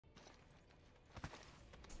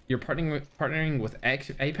You're partnering with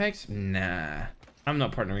Apex? Nah, I'm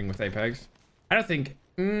not partnering with Apex. I don't think.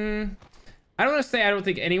 I don't want to say I don't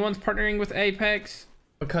think anyone's partnering with Apex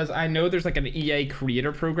because I know there's like an EA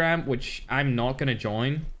creator program which I'm not gonna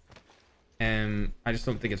join. I just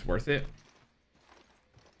don't think it's worth it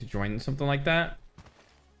to join something like that.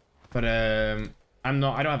 But I don't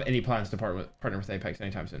have any plans to partner with Apex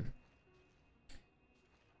anytime soon.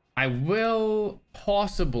 I will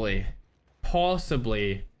possibly partner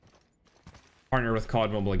with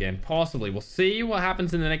COD Mobile again. Possibly. We'll see what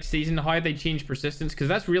happens in the next season, how they change persistence, because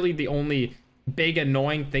that's really the only big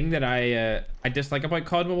annoying thing that I dislike about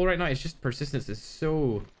COD Mobile right now. It's just persistence is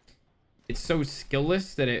so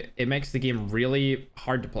skillless that it makes the game really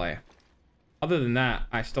hard to play. Other than that,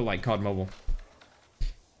 I still like COD Mobile.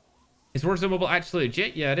 Is Warzone Mobile actually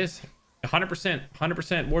legit? Yeah, it is. 100%.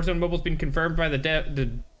 100%. Warzone Mobile's been confirmed by the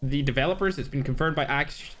developers. It's been confirmed by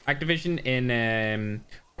Activision in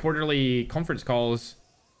quarterly conference calls,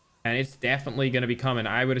 and it's definitely going to be coming.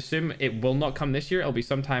 I would assume it will not come this year. It'll be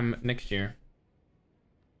sometime next year.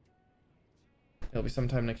 It'll be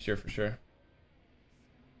sometime next year for sure.